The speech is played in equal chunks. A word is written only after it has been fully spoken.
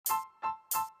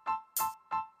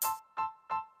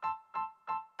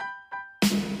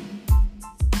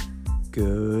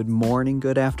Good morning,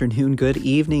 good afternoon, good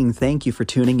evening. Thank you for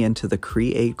tuning in to the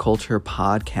Create Culture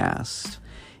podcast.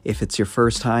 If it's your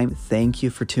first time, thank you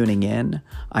for tuning in.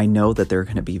 I know that there are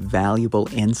going to be valuable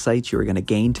insights you're going to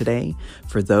gain today.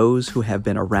 For those who have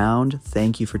been around,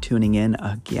 thank you for tuning in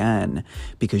again,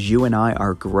 because you and I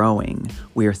are growing.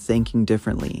 We are thinking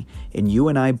differently. And you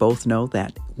and I both know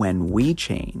that when we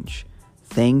change,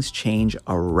 things change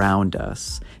around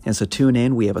us. And so tune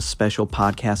in. We have a special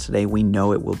podcast today. We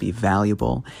know it will be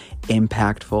valuable,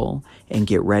 impactful, and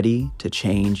get ready to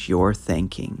change your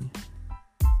thinking.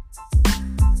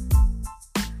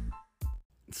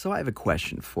 So I have a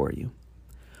question for you.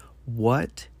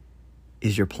 What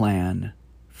is your plan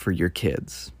for your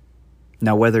kids?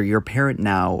 Now, whether you're a parent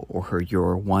now or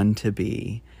you're one to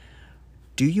be,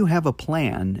 do you have a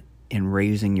plan in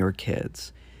raising your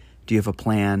kids? Do you have a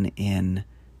plan in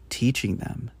teaching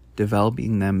them,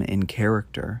 developing them in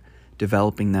character,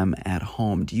 developing them at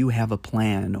home? Do you have a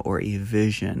plan or a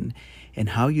vision in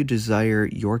how you desire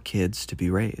your kids to be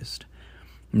raised?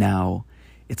 Now,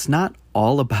 it's not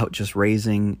all about just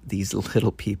raising these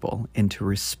little people into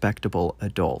respectable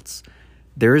adults.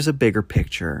 There is a bigger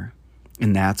picture,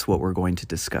 and that's what we're going to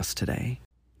discuss today.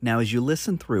 Now, as you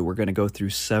listen through, we're going to go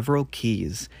through several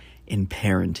keys in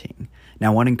parenting. Now,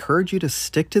 I want to encourage you to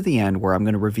stick to the end where I'm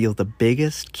going to reveal the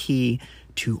biggest key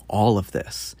to all of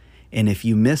this. And if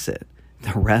you miss it,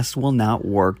 the rest will not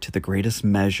work to the greatest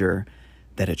measure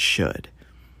that it should,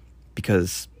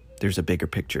 because there's a bigger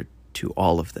picture to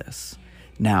all of this.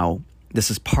 Now, this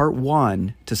is part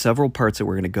one to several parts that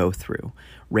we're going to go through.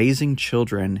 Raising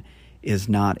children is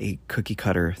not a cookie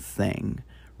cutter thing.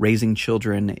 Raising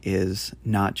children is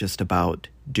not just about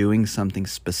doing something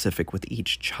specific with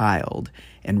each child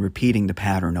and repeating the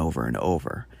pattern over and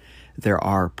over. There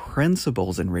are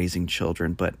principles in raising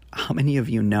children, but how many of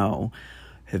you know,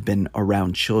 have been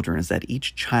around children, is that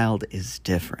each child is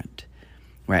different,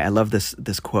 right? I love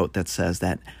this quote that says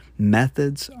that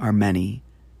methods are many,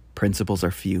 principles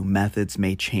are few. Methods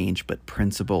may change, but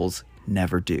principles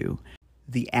never do.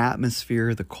 The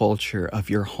atmosphere, the culture of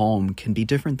your home can be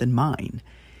different than mine.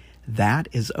 That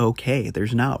is okay.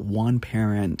 There's not one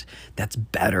parent that's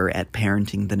better at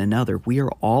parenting than another. We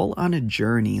are all on a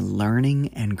journey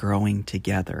learning and growing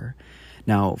together.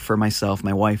 Now, for myself,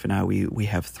 my wife and I, we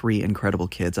have three incredible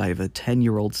kids. I have a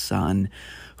 10-year-old son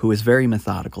who is very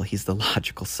methodical. He's the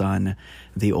logical son,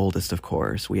 the oldest, of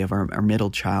course. We have our middle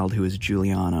child, who is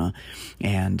Juliana,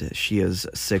 and she is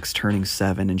 6, turning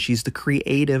 7, and she's the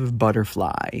creative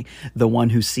butterfly, the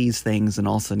one who sees things and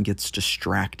all of a sudden gets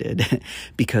distracted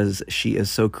because she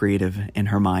is so creative in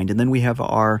her mind. And then we have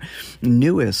our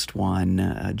newest one,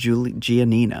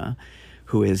 Giannina,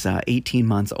 who is 18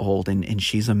 months old, and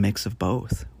she's a mix of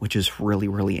both, which is really,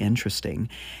 really interesting.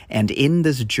 And in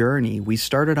this journey, we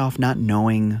started off not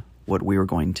knowing what we were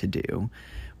going to do.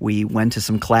 We went to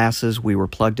some classes. We were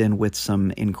plugged in with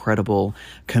some incredible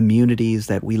communities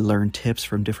that we learned tips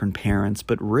from different parents.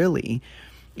 But really,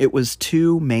 it was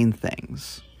two main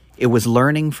things. It was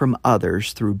learning from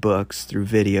others through books, through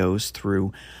videos,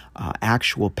 through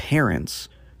actual parents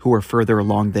who were further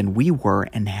along than we were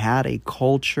and had a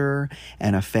culture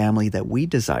and a family that we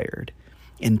desired.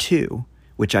 And two,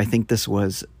 which I think this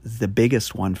was the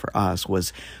biggest one for us,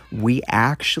 was we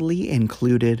actually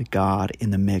included God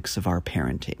in the mix of our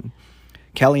parenting.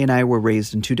 Kelly and I were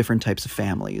raised in two different types of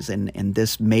families, and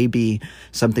this may be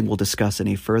something we'll discuss in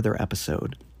a further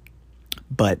episode.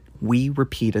 But we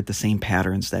repeated the same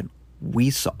patterns that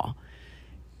we saw.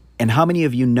 And how many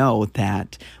of you know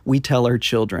that we tell our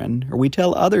children, or we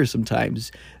tell others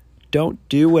sometimes, don't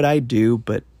do what I do,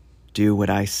 but do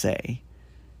what I say?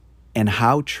 And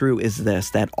how true is this,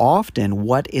 that often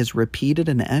what is repeated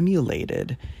and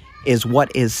emulated is what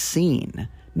is seen,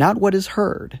 not what is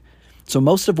heard. So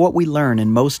most of what we learn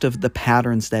and most of the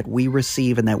patterns that we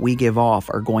receive and that we give off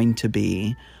are going to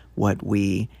be what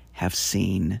we have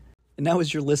seen. And now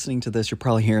as you're listening to this, you're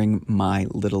probably hearing my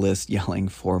littlest yelling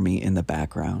for me in the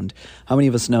background. How many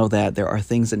of us know that there are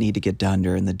things that need to get done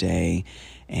during the day,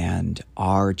 and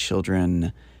our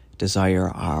children desire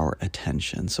our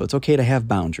attention? So it's okay to have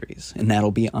boundaries, and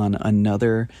that'll be on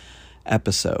another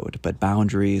episode. But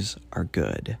boundaries are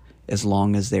good as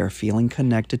long as they are feeling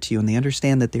connected to you and they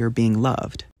understand that they are being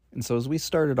loved. And so as we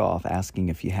started off asking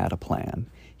if you had a plan,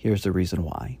 here's the reason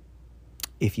why.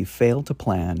 If you fail to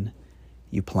plan,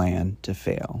 you plan to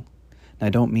fail. And I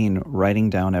don't mean writing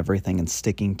down everything and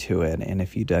sticking to it, and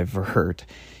if you divert,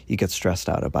 you get stressed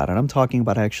out about it. I'm talking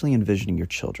about actually envisioning your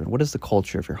children. What is the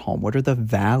culture of your home? What are the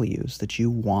values that you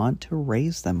want to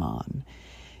raise them on?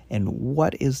 And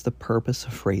what is the purpose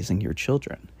of raising your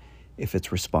children? If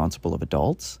it's responsible of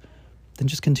adults, then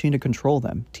just continue to control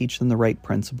them. Teach them the right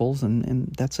principles,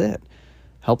 and that's it.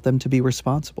 Help them to be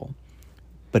responsible.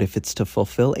 But if it's to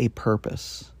fulfill a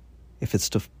purpose, if it's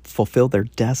to fulfill their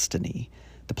destiny,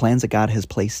 the plans that God has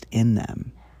placed in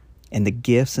them, and the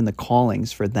gifts and the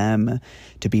callings for them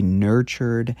to be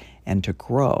nurtured and to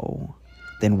grow,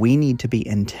 then we need to be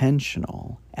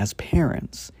intentional as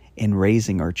parents in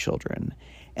raising our children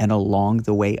and along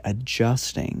the way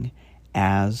adjusting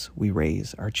as we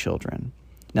raise our children.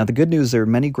 Now, the good news, there are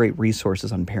many great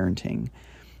resources on parenting.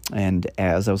 And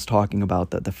as I was talking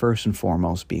about, the first and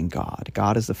foremost being God.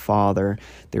 God is the Father.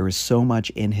 There is so much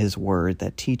in His Word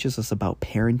that teaches us about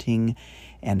parenting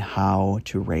and how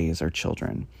to raise our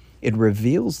children. It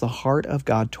reveals the heart of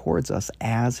God towards us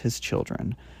as His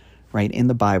children, right? In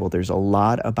the Bible, there's a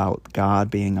lot about God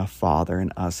being a father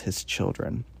and us, His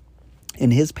children.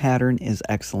 And His pattern is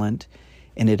excellent,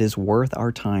 and it is worth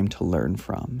our time to learn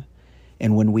from.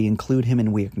 And when we include Him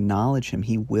and we acknowledge Him,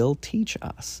 He will teach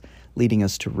us, leading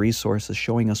us to resources,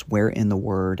 showing us where in the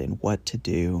Word and what to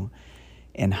do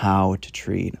and how to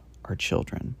treat our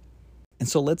children. And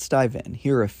so let's dive in.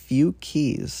 Here are a few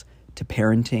keys to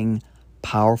parenting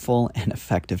powerful and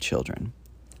effective children.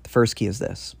 The first key is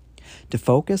this: to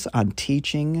focus on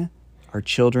teaching our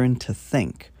children to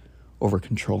think over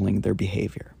controlling their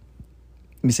behavior.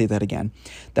 Let me say that again,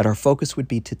 that our focus would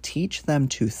be to teach them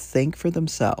to think for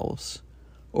themselves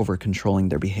over controlling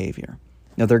their behavior.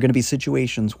 Now, there are going to be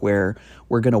situations where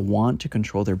we're going to want to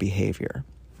control their behavior.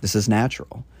 This is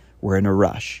natural. We're in a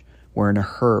rush. We're in a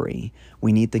hurry.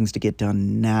 We need things to get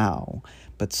done now.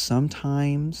 But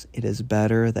sometimes it is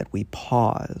better that we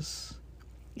pause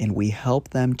and we help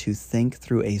them to think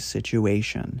through a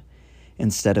situation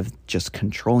instead of just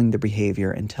controlling their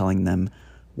behavior and telling them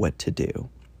what to do.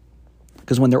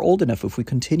 Because when they're old enough, if we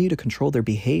continue to control their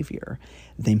behavior,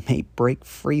 they may break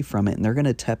free from it and they're going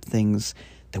to attempt things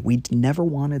that we never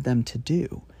wanted them to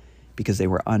do because they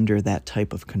were under that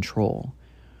type of control.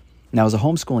 Now, as a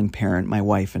homeschooling parent, my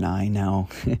wife and I now,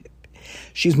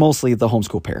 she's mostly the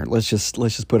homeschool parent. Let's just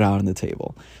put it out on the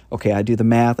table. Okay, I do the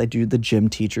math, I do the gym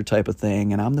teacher type of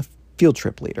thing, and I'm the field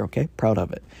trip leader, okay? Proud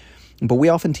of it. But we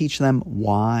often teach them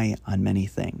why on many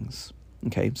things.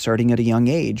 Okay, starting at a young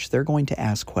age, they're going to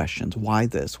ask questions. Why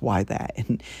this? Why that?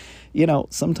 And,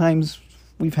 sometimes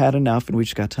we've had enough and we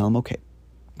just got to tell them, okay,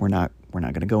 we're not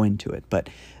going to go into it. But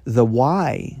the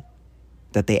why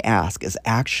that they ask is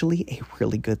actually a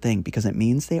really good thing because it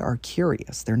means they are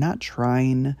curious. They're not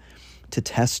trying to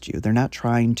test you. They're not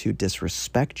trying to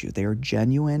disrespect you. They are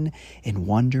genuine in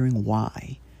wondering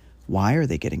why. Why are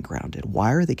they getting grounded?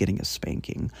 Why are they getting a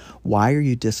spanking? Why are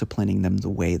you disciplining them the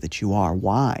way that you are?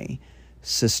 Why?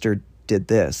 Sister did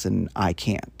this and I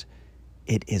can't.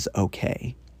 It is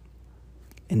okay.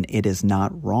 And it is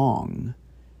not wrong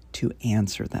to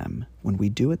answer them when we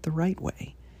do it the right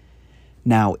way.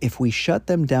 Now, if we shut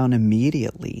them down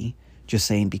immediately, just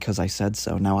saying because I said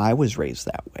so, now I was raised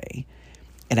that way,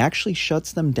 it actually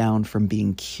shuts them down from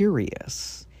being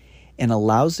curious and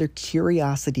allows their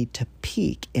curiosity to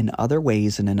peak in other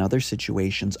ways and in other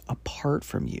situations apart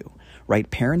from you, right?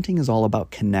 Parenting is all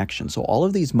about connection. So all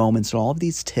of these moments and all of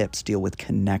these tips deal with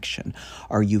connection.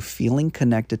 Are you feeling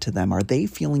connected to them? Are they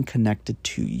feeling connected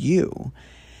to you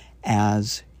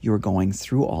as you're going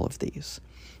through all of these?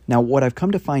 Now, what I've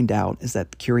come to find out is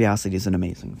that curiosity is an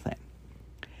amazing thing.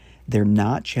 They're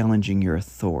not challenging your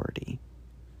authority,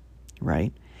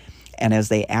 right? And as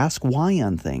they ask why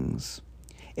on things,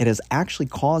 it has actually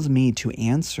caused me to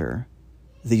answer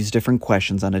these different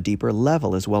questions on a deeper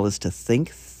level, as well as to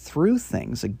think through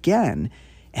things again.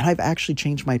 And I've actually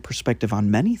changed my perspective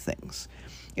on many things.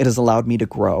 It has allowed me to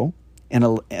grow,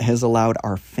 and it has allowed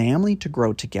our family to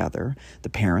grow together, the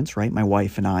parents, right, my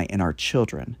wife and I, and our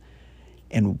children.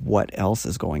 And what else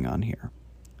is going on here?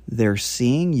 They're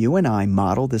seeing you and I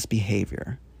model this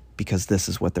behavior because this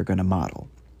is what they're going to model.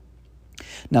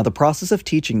 Now, the process of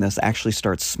teaching this actually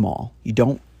starts small. You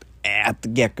don't, at the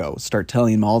get-go, start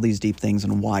telling them all these deep things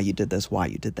and why you did this, why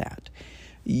you did that.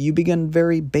 You begin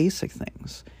very basic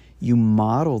things. You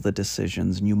model the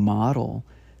decisions and you model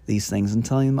these things and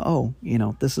telling them,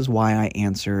 this is why I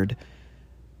answered,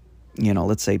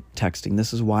 let's say texting.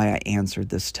 This is why I answered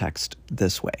this text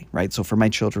this way, right? So for my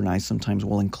children, I sometimes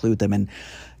will include them in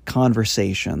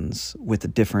conversations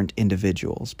with different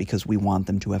individuals because we want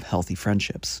them to have healthy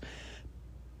friendships.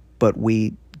 But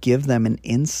we give them an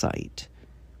insight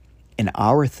in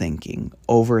our thinking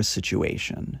over a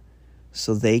situation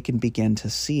so they can begin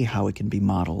to see how it can be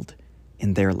modeled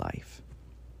in their life.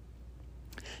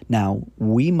 Now,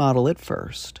 we model it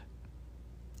first,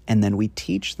 and then we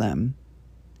teach them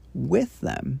with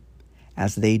them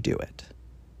as they do it.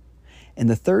 And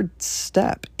the third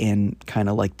step in kind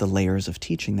of like the layers of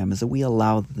teaching them is that we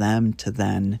allow them to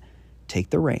then take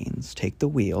the reins, take the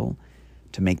wheel,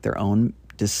 to make their own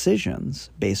decisions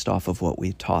based off of what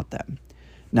we taught them.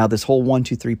 Now, this whole 1,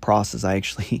 2, 3 process,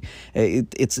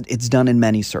 it's done in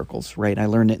many circles, right? I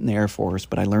learned it in the Air Force,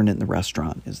 but I learned it in the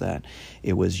restaurant, is that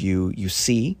it was you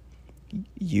see,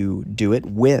 you do it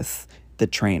with the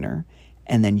trainer,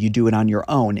 and then you do it on your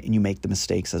own, and you make the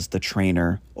mistakes as the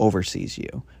trainer oversees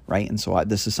you, right? And so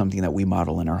this is something that we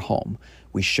model in our home.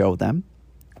 We show them,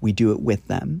 we do it with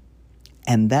them,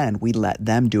 and then we let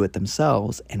them do it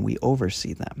themselves, and we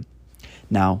oversee them.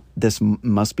 Now, this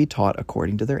must be taught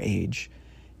according to their age,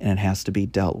 and it has to be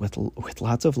dealt with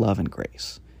lots of love and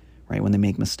grace, right? When they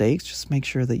make mistakes, just make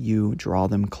sure that you draw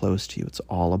them close to you. It's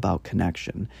all about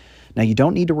connection. Now, you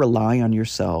don't need to rely on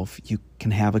yourself. You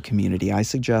can have a community. I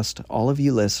suggest all of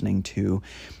you listening to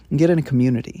get in a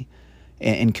community.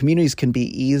 And communities can be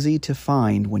easy to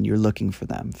find when you're looking for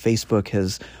them. Facebook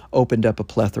has opened up a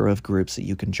plethora of groups that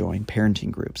you can join,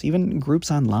 parenting groups, even groups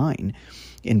online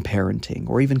in parenting,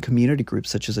 or even community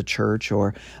groups such as a church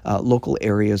or local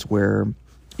areas where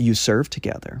you serve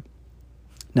together.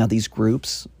 Now, these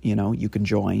groups, you can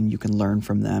join, you can learn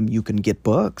from them, you can get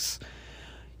books,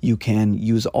 you can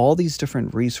use all these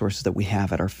different resources that we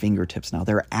have at our fingertips now.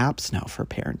 There are apps now for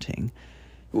parenting,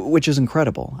 which is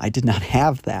incredible. I did not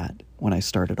have that when I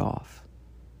started off.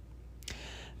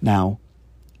 Now,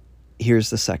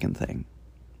 here's the second thing.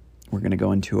 We're going to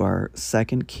go into our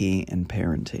second key in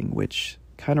parenting, which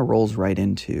kind of rolls right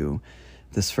into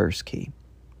this first key.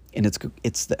 And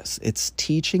it's this. It's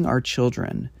teaching our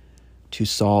children to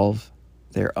solve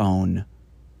their own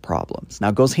problems. Now,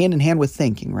 it goes hand in hand with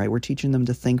thinking, right? We're teaching them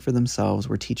to think for themselves.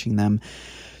 We're teaching them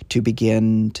to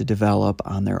begin to develop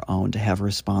on their own, to have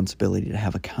responsibility, to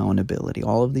have accountability.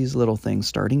 All of these little things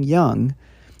starting young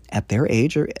at their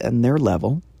age or and their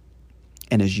level.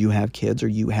 And as you have kids or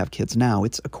you have kids now,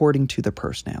 it's according to their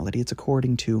personality. It's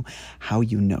according to how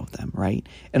you know them, right?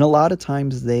 And a lot of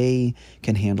times they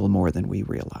can handle more than we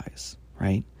realize,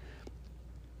 right?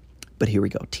 But here we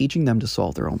go, teaching them to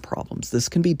solve their own problems. This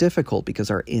can be difficult because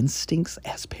our instincts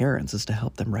as parents is to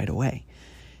help them right away.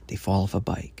 They fall off a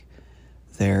bike.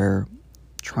 They're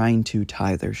trying to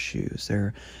tie their shoes.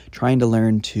 They're trying to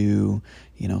learn to,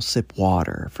 sip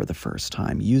water for the first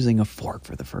time, using a fork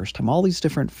for the first time, all these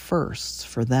different firsts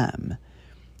for them.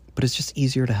 But it's just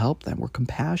easier to help them. We're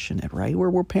compassionate, right?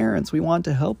 We're parents. We want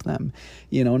to help them,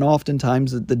 and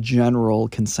oftentimes the general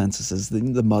consensus is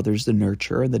the mother's the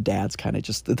nurturer and the dad's kind of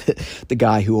just the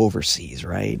guy who oversees,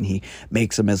 right? And he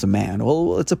makes them as a man.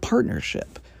 Well, it's a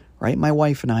partnership, right? My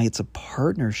wife and I, it's a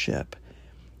partnership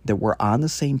that we're on the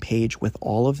same page with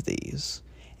all of these.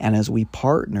 And as we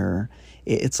partner,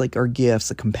 it's like our gifts,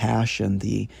 the compassion,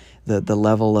 the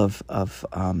level of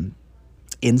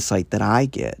insight that I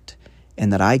get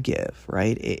and that I give,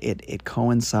 right? It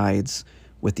coincides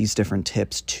with these different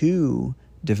tips to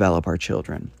develop our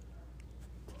children.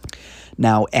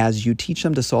 Now, as you teach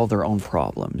them to solve their own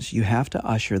problems, you have to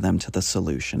usher them to the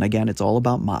solution. Again, it's all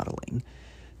about modeling.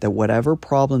 That whatever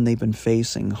problem they've been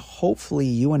facing, hopefully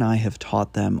you and I have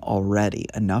taught them already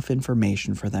enough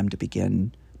information for them to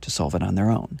begin to solve it on their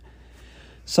own.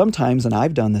 Sometimes, and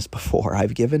I've done this before,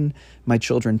 I've given my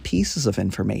children pieces of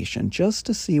information just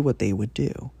to see what they would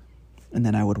do. And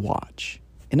then I would watch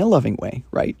in a loving way,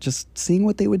 right? Just seeing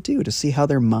what they would do to see how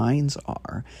their minds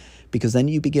are. Because then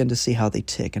you begin to see how they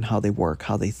tick and how they work,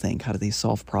 how they think, how do they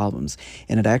solve problems.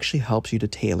 And it actually helps you to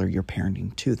tailor your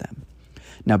parenting to them.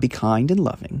 Now, be kind and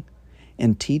loving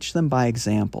and teach them by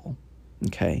example,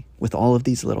 okay, with all of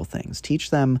these little things.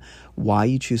 Teach them why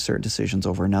you choose certain decisions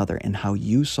over another and how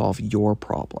you solve your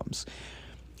problems.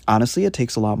 Honestly, it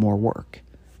takes a lot more work.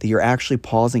 That you're actually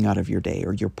pausing out of your day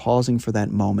or you're pausing for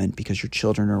that moment because your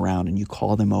children are around and you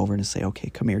call them over and say, okay,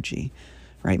 come here, G,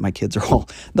 right? My kids are all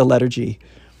the letter G.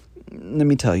 Let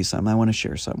me tell you something. I want to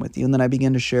share something with you. And then I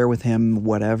begin to share with him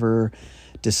whatever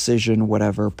decision,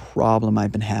 whatever problem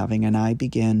I've been having, and I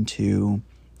begin to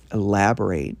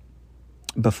elaborate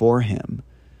before him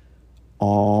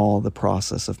all the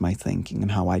process of my thinking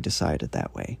and how I decided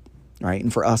that way, right?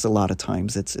 And for us, a lot of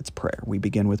times it's prayer. We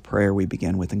begin with prayer. We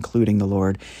begin with including the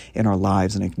Lord in our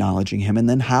lives and acknowledging him, and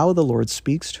then how the Lord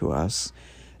speaks to us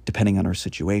depending on our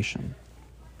situation.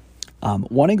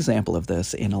 One example of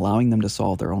this in allowing them to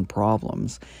solve their own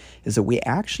problems is that we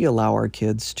actually allow our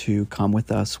kids to come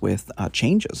with us with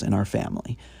changes in our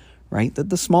family, right?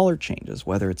 The smaller changes,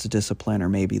 whether it's discipline or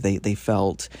maybe they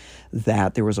felt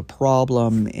that there was a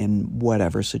problem in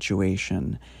whatever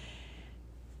situation,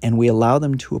 and we allow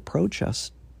them to approach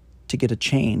us to get a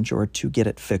change or to get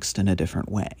it fixed in a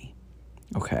different way,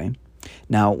 okay?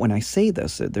 Now, when I say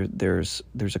this,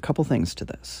 there's a couple things to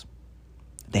this.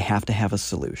 They have to have a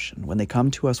solution. When they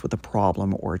come to us with a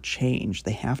problem or a change,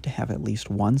 they have to have at least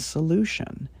one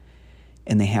solution,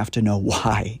 and they have to know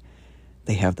why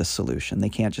they have the solution. They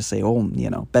can't just say,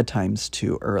 bedtime's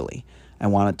too early. I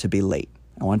want it to be late.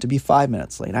 I want it to be 5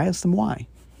 minutes late. I ask them why.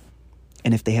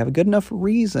 And if they have a good enough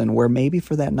reason where maybe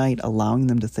for that night, allowing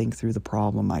them to think through the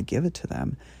problem, I give it to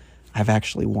them, I've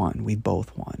actually won. We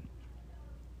both won.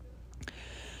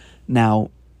 Now,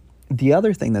 the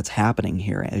other thing that's happening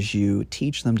here as you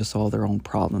teach them to solve their own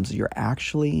problems, you're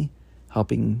actually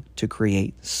helping to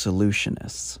create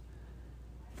solutionists.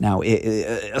 Now,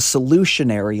 a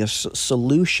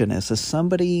solutionist is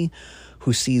somebody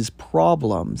who sees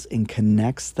problems and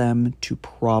connects them to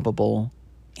probable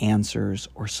answers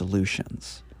or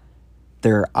solutions.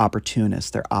 They're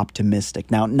opportunists. They're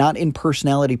optimistic. Now, not in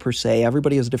personality per se.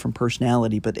 Everybody has a different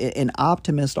personality, but an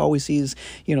optimist always sees,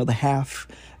 the half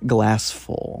glass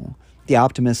full. The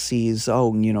optimist sees,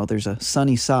 there's a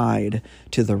sunny side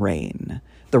to the rain.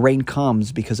 The rain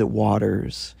comes because it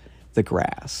waters the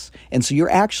grass. And so you're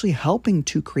actually helping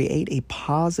to create a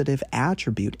positive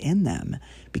attribute in them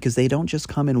because they don't just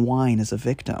come and whine as a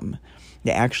victim.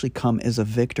 They actually come as a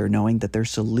victor, knowing that their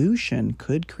solution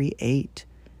could create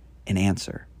an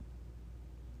answer.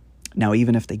 Now,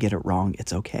 even if they get it wrong,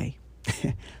 it's okay.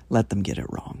 Let them get it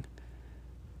wrong.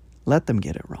 Let them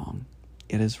get it wrong.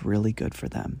 It is really good for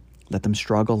them. Let them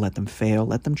struggle, let them fail,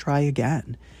 let them try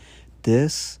again.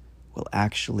 This will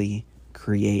actually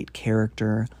create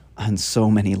character on so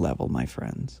many levels, my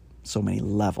friends. So many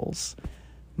levels,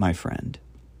 my friend.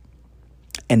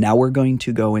 And now we're going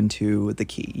to go into the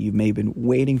key. You may have been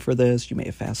waiting for this. You may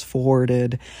have fast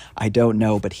forwarded. I don't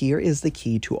know. But here is the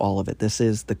key to all of it. This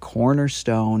is the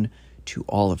cornerstone to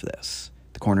all of this.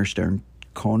 The cornerstone,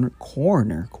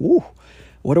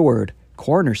 what a word.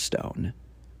 Cornerstone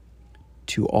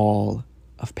to all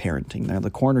of parenting. Now, the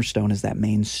cornerstone is that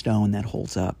main stone that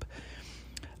holds up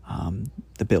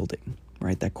the building,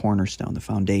 right? That cornerstone, the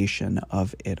foundation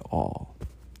of it all.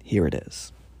 Here it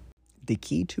is. The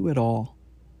key to it all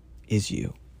is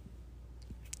you.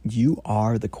 You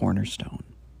are the cornerstone.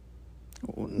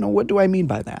 Now, what do I mean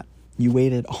by that? You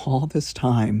waited all this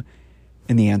time,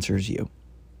 and the answer is you.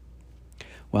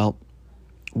 Well,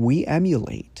 we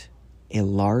emulate a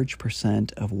large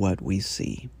percent of what we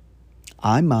see.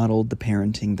 I modeled the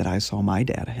parenting that I saw my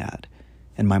dad had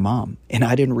and my mom, and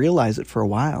I didn't realize it for a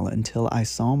while until I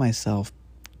saw myself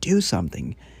do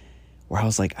something where I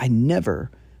was like, I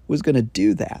never was going to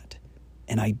do that.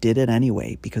 And I did it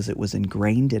anyway because it was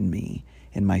ingrained in me,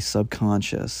 in my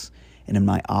subconscious, and in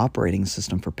my operating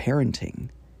system for parenting.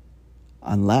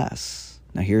 Unless,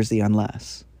 now here's the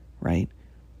unless, right?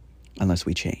 Unless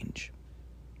we change.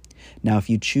 Now, if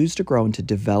you choose to grow and to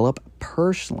develop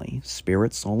personally,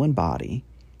 spirit, soul, and body,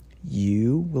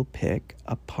 you will pick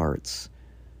up parts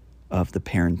of the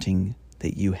parenting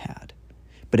that you had.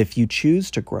 But if you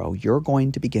choose to grow, you're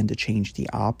going to begin to change the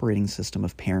operating system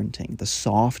of parenting, the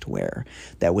software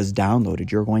that was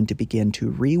downloaded. You're going to begin to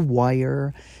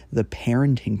rewire the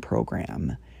parenting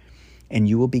program, and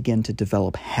you will begin to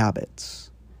develop habits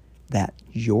that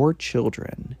your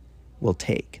children will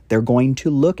take. They're going to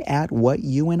look at what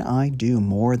you and I do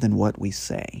more than what we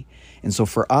say. And so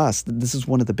for us, this is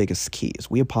one of the biggest keys.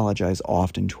 We apologize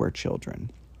often to our children.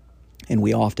 And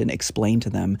we often explain to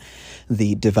them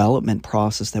the development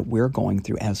process that we're going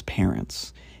through as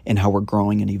parents and how we're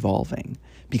growing and evolving,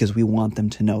 because we want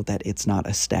them to know that it's not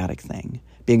a static thing.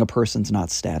 Being a person's not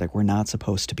static. We're not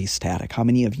supposed to be static. How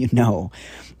many of you know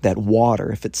that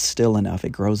water, if it's still enough,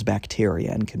 it grows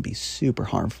bacteria and can be super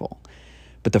harmful?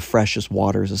 But the freshest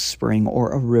water is a spring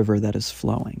or a river that is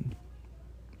flowing.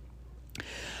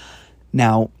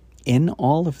 Now, in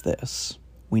all of this,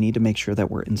 we need to make sure that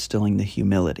we're instilling the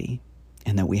humility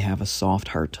and that we have a soft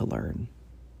heart to learn.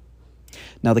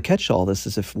 Now, the catch to all this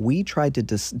is if we try to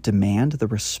demand the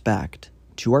respect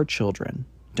to our children,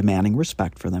 demanding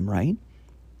respect for them, right?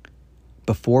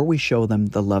 Before we show them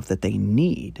the love that they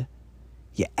need,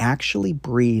 you actually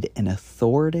breed an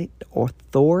authoritative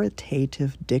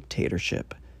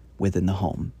dictatorship within the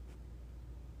home.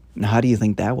 Now, how do you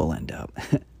think that will end up?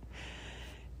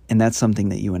 And that's something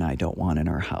that you and I don't want in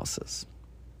our houses.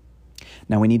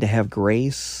 Now, we need to have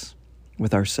grace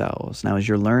with ourselves. Now, as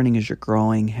you're learning, as you're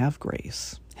growing, have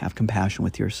grace. Have compassion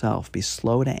with yourself. Be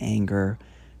slow to anger,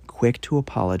 quick to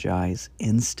apologize,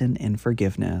 instant in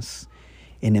forgiveness,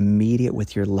 and immediate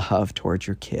with your love towards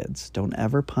your kids. Don't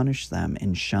ever punish them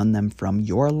and shun them from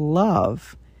your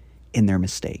love in their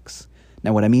mistakes.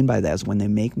 Now, what I mean by that is when they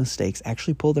make mistakes,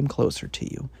 actually pull them closer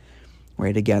to you.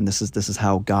 right? Again, this is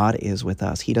how God is with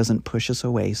us. He doesn't push us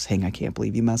away saying, I can't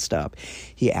believe you messed up.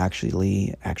 He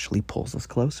actually pulls us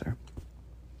closer.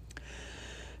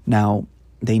 Now,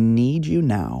 they need you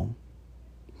now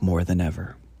more than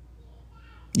ever.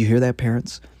 You hear that,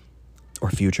 parents? Or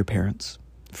future parents,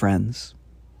 friends?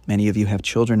 Many of you have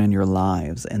children in your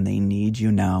lives, and they need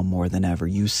you now more than ever.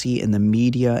 You see in the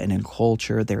media and in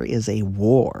culture, there is a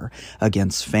war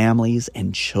against families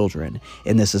and children.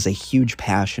 And this is a huge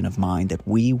passion of mine, that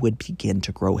we would begin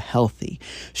to grow healthy,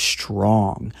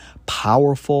 strong,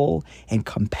 powerful, and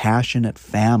compassionate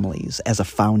families as a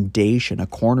foundation, a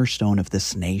cornerstone of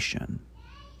this nation.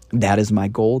 That is my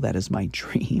goal. That is my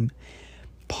dream.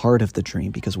 Part of the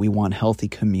dream, because we want healthy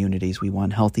communities, we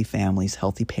want healthy families,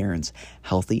 healthy parents,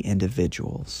 healthy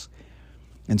individuals.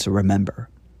 And so remember,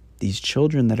 these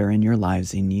children that are in your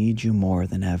lives, they need you more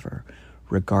than ever,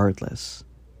 regardless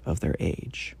of their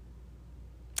age.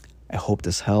 I hope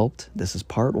this helped. This is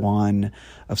part 1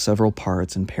 of several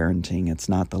parts in parenting. It's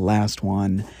not the last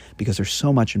one, because there's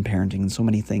so much in parenting and so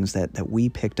many things that we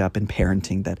picked up in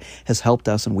parenting that has helped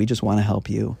us, and we just want to help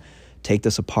you. Take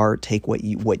this apart. Take what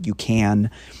you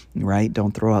can, right?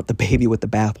 Don't throw out the baby with the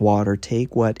bathwater.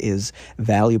 Take what is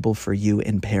valuable for you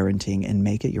in parenting and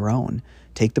make it your own.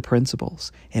 Take the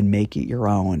principles and make it your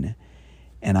own.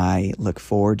 And I look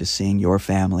forward to seeing your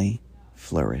family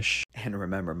flourish. And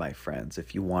remember, my friends,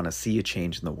 if you want to see a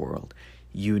change in the world,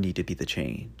 you need to be the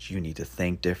change. You need to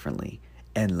think differently.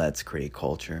 And let's create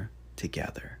culture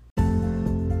together.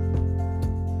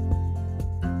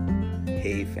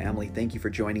 Hey family, thank you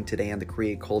for joining today on the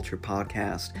Create Culture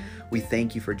podcast. We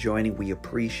thank you for joining. We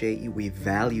appreciate you. We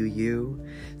value you.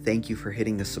 Thank you for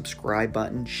hitting the subscribe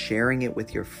button, sharing it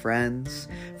with your friends,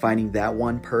 finding that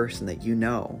one person that you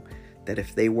know that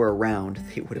if they were around,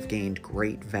 they would have gained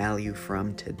great value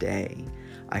from today.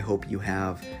 I hope you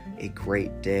have a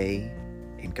great day,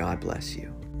 and God bless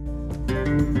you.